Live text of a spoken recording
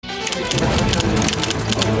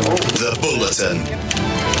The Bulletin.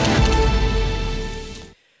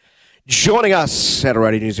 Joining us at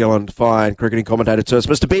Radio New Zealand, fine cricketing commentator to us,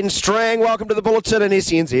 Mr. Ben Strang. Welcome to the Bulletin and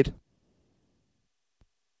SENZ.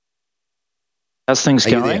 How's things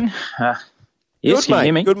going? Yes, good, mate.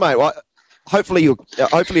 hear me? Good, mate. Well, hopefully you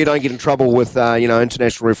don't get in trouble with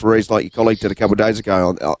international referees like your colleague did a couple of days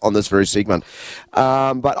ago on this very segment.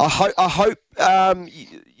 But I hope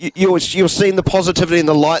you're seeing the positivity and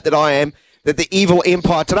the light that I am. That the evil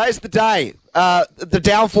empire. Today's the day. The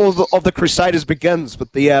downfall of the Crusaders begins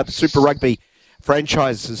with the Super Rugby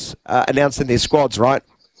franchises announcing their squads. Right,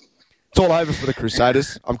 it's all over for the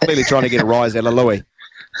Crusaders. I'm clearly trying to get a rise out of Louis.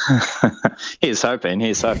 He's hoping.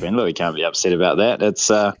 Louis can't be upset about that. It's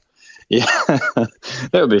that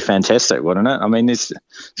would be fantastic, wouldn't it? I mean,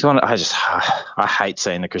 I hate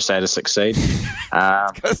seeing the Crusaders succeed.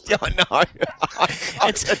 I know.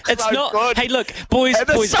 It's not good. Hey, look, boys,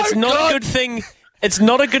 it's not a good thing. It's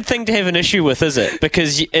not a good thing to have an issue with, is it?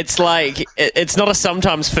 Because it's like it's not a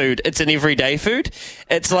sometimes food; it's an everyday food.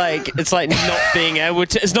 It's like not being able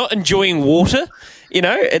to. It's not enjoying water. You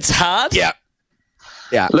know, it's hard. Yeah.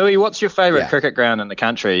 Louis, what's your favourite cricket ground in the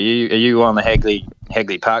country? Are you on the Hagley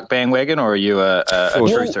Park bandwagon, or are you a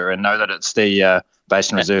truther and know that it's the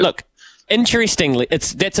Basin Reserve? Look, interestingly,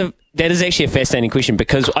 that is actually a fascinating question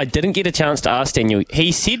because I didn't get a chance to ask Daniel.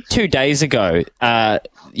 He said 2 days ago,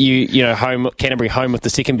 Canterbury home with the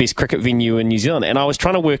second best cricket venue in New Zealand, and I was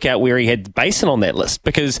trying to work out where he had the Basin on that list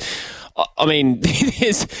because, I mean,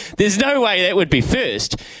 there's no way that would be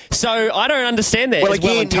first. So I don't understand that. Well,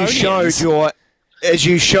 again, you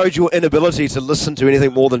showed your inability to listen to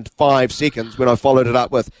anything more than 5 seconds when I followed it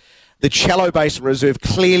up with the Cello Basin Reserve,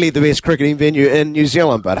 clearly the best cricketing venue in New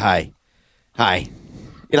Zealand. But hey,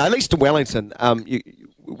 at least in Wellington,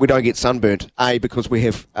 we don't get sunburnt. A, because we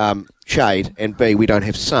have shade, and B, we don't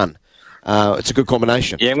have sun. It's a good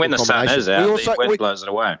combination. Yeah, and when the sun is out, the wind blows it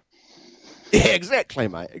away. Yeah, exactly,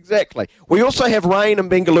 mate. Exactly. We also have rain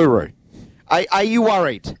in Bengaluru. Are you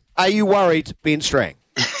worried? Are you worried, Ben Strang?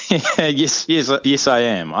 Yes, I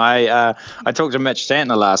am. I talked to Mitch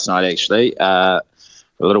Santner last night, actually, a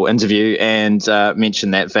little interview, and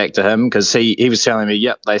mentioned that fact to him because he was telling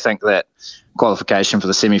me, they think that qualification for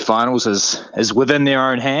the semi-finals is within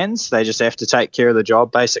their own hands. They just have to take care of the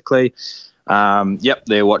job, basically.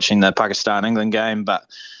 They're watching the Pakistan-England game, but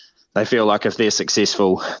they feel like if they're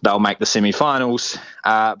successful, they'll make the semi-finals.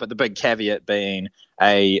 But the big caveat being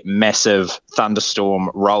a massive thunderstorm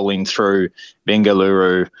rolling through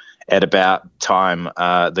Bengaluru at about time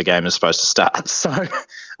the game is supposed to start. So,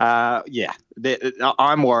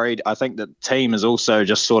 I'm worried. I think the team is also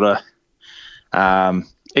just sort of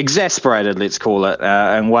exasperated, let's call it,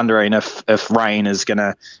 and wondering if rain is going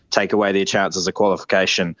to take away their chances of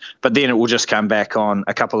qualification. But then it will just come back on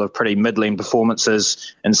a couple of pretty middling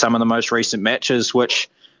performances in some of the most recent matches, which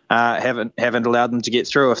haven't allowed them to get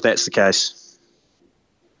through, if that's the case.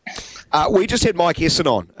 We just had Mike Hesson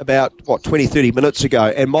on about, 20, 30 minutes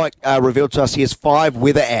ago, and Mike revealed to us he has 5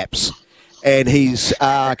 weather apps, and he's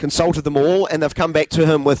consulted them all, and they've come back to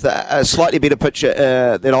him with a slightly better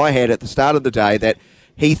picture than I had at the start of the day, that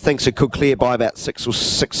he thinks it could clear by about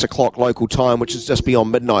 6 o'clock local time, which is just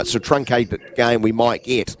beyond midnight, so a truncated game we might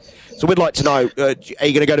get. So we'd like to know, are you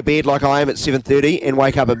going to go to bed like I am at 7:30 and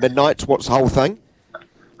wake up at midnight to watch the whole thing?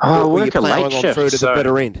 I work a late shift. Through to the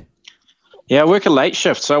bitter end? Yeah, I work a late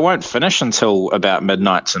shift, so I won't finish until about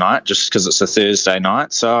midnight tonight, just because it's a Thursday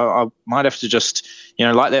night. So I might have to just,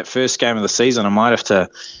 like that first game of the season, I might have to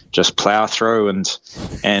just plough through and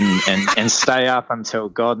stay up until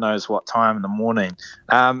God knows what time in the morning.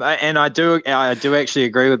 And I do actually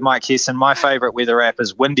agree with Mike Hesson. My favourite weather app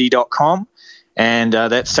is windy.com, and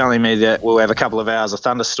that's telling me that we'll have a couple of hours of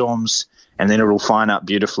thunderstorms, and then it'll fine up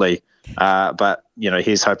beautifully. But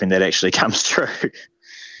here's hoping that actually comes true.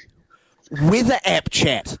 Weather app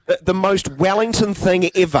chat, the most Wellington thing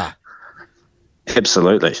ever.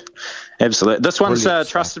 Absolutely. This one's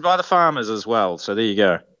trusted by the farmers as well, so there you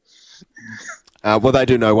go. Well, they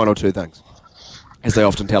do know one or two things, as they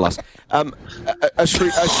often tell us.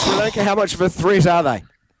 Sri Lanka, how much of a threat are they?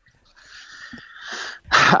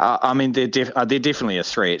 I mean, they're definitely a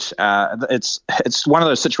threat. It's one of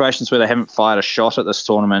those situations where they haven't fired a shot at this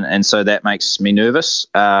tournament, and so that makes me nervous.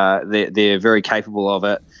 They're very capable of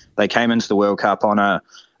it. They came into the World Cup on a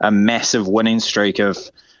massive winning streak of,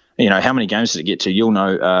 how many games did it get to? You'll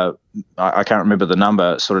know, I can't remember the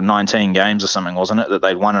number, sort of 19 games or something, wasn't it, that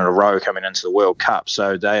they'd won in a row coming into the World Cup.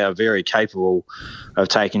 So they are very capable of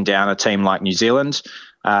taking down a team like New Zealand.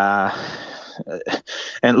 And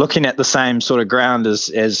looking at the same sort of ground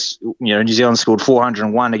as New Zealand scored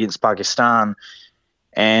 401 against Pakistan,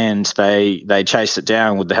 and they chased it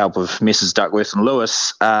down with the help of Messrs. Duckworth and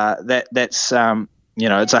Lewis. That's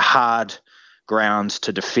it's a hard ground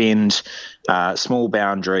to defend, small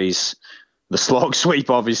boundaries. The slog sweep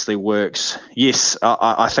obviously works. Yes,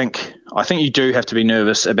 I think you do have to be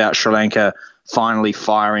nervous about Sri Lanka finally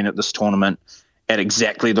firing at this tournament at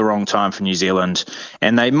exactly the wrong time for New Zealand,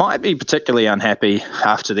 and they might be particularly unhappy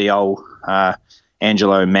after the old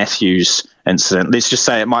Angelo Matthews incident. Let's just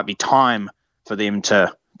say it might be time for them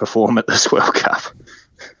to perform at this World Cup.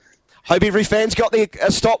 Hope every fan's got their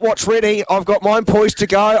stopwatch ready. I've got mine poised to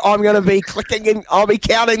go. I'm going to be clicking and I'll be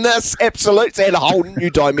counting this. Absolute. Add a whole new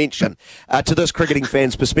dimension to this cricketing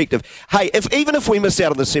fan's perspective. Hey, even if we miss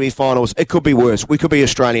out on the semi-finals, it could be worse. We could be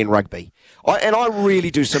Australian rugby. I really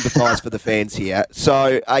do sympathise for the fans here.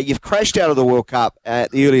 So you've crashed out of the World Cup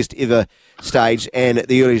at the earliest ever stage and at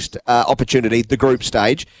the earliest opportunity, the group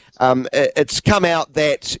stage. It's come out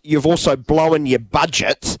that you've also blown your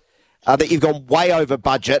budget. That you've gone way over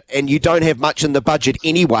budget and you don't have much in the budget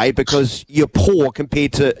anyway because you're poor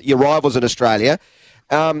compared to your rivals in Australia.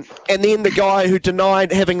 And then the guy who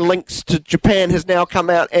denied having links to Japan has now come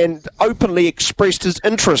out and openly expressed his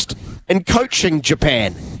interest in coaching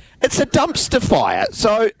Japan. It's a dumpster fire.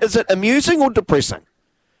 So is it amusing or depressing?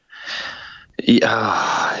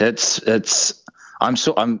 Yeah,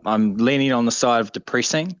 I'm leaning on the side of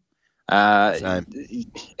depressing. Same.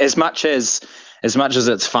 As much as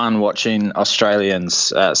it's fun watching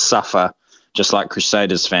Australians suffer, just like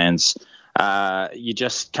Crusaders fans, you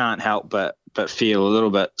just can't help but feel a little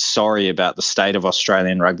bit sorry about the state of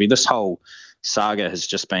Australian rugby. This whole saga has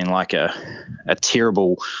just been like a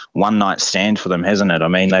terrible one-night stand for them, hasn't it? I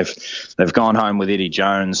mean, they've gone home with Eddie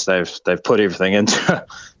Jones. They've put everything into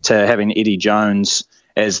having Eddie Jones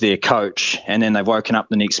as their coach, and then they've woken up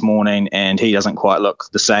the next morning and he doesn't quite look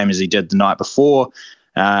the same as he did the night before.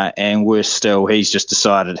 And worse still, he's just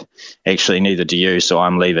decided, actually, neither do you, so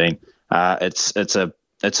I'm leaving. It's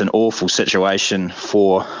an awful situation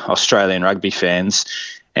for Australian rugby fans.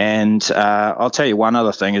 And I'll tell you one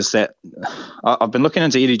other thing is that I've been looking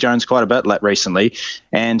into Eddie Jones quite a bit recently,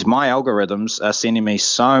 and my algorithms are sending me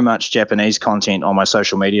so much Japanese content on my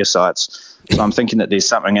social media sites. So I'm thinking that there's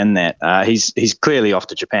something in that. He's clearly off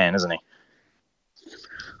to Japan, isn't he?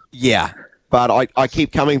 Yeah. But I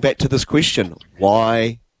keep coming back to this question.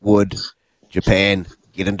 Why would Japan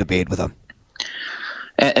get into bed with him?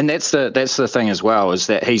 And that's the thing as well, is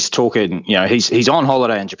that he's talking, he's on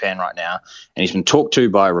holiday in Japan right now, and he's been talked to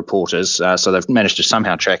by reporters, so they've managed to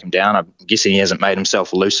somehow track him down. I'm guessing he hasn't made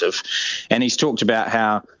himself elusive. And he's talked about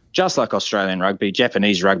how, just like Australian rugby,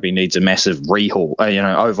 Japanese rugby needs a massive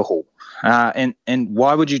overhaul. And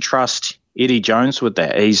why would you trust Eddie Jones with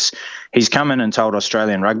that? He's come in and told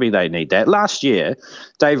Australian rugby they need that. Last year,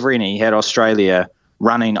 Dave Rennie had Australia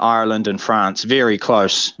running Ireland and France very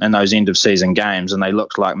close in those end of season games, and they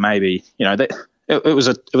looked like maybe it was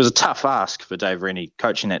a tough ask for Dave Rennie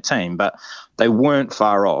coaching that team, but they weren't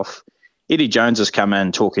far off. Eddie Jones has come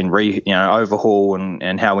in talking overhaul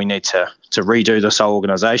and how we need to redo this whole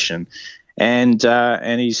organisation. And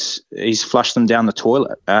he's flushed them down the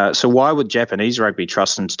toilet. So why would Japanese rugby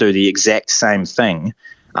trust him to do the exact same thing,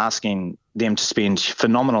 asking them to spend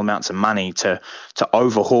phenomenal amounts of money to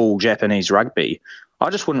overhaul Japanese rugby? I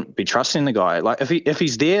just wouldn't be trusting the guy. Like if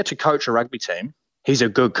he's there to coach a rugby team, he's a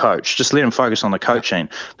good coach. Just let him focus on the coaching.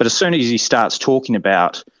 But as soon as he starts talking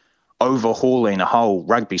about overhauling a whole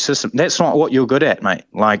rugby system, that's not what you're good at, mate.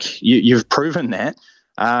 Like you've proven that.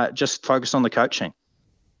 Just focus on the coaching.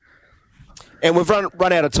 And we've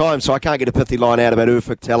run out of time, so I can't get a pithy line out about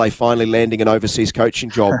Ufuk Talay finally landing an overseas coaching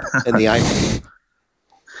job in the AIM.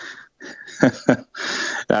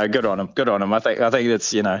 Good on him. I think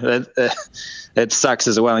that's it sucks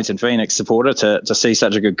as a Wellington Phoenix supporter to see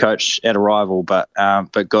such a good coach at a rival, but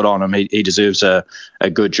good on him. He deserves a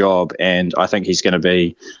good job, and I think he's going to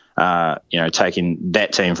be taking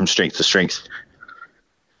that team from strength to strength.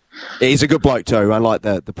 Yeah, he's a good bloke too, unlike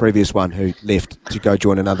the previous one who left to go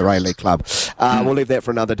join another A-League club. We'll leave that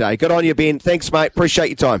for another day. Good on you, Ben. Thanks, mate. Appreciate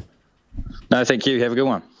your time. No, thank you. Have a good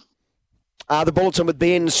one. The Bulletin with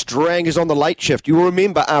Ben Strang is on the late shift. You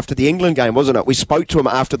remember after the England game, wasn't it? We spoke to him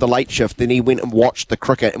after the late shift, then he went and watched the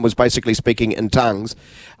cricket and was basically speaking in tongues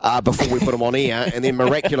before we put him on air, and then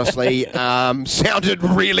miraculously sounded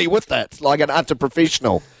really with it, like an utter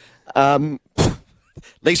professional.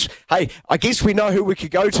 At least, hey, I guess we know who we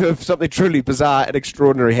could go to if something truly bizarre and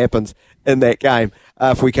extraordinary happens in that game,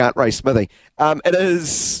 if we can't race Smithy. It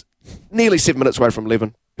is nearly 7 minutes away from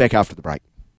 11. Back after the break.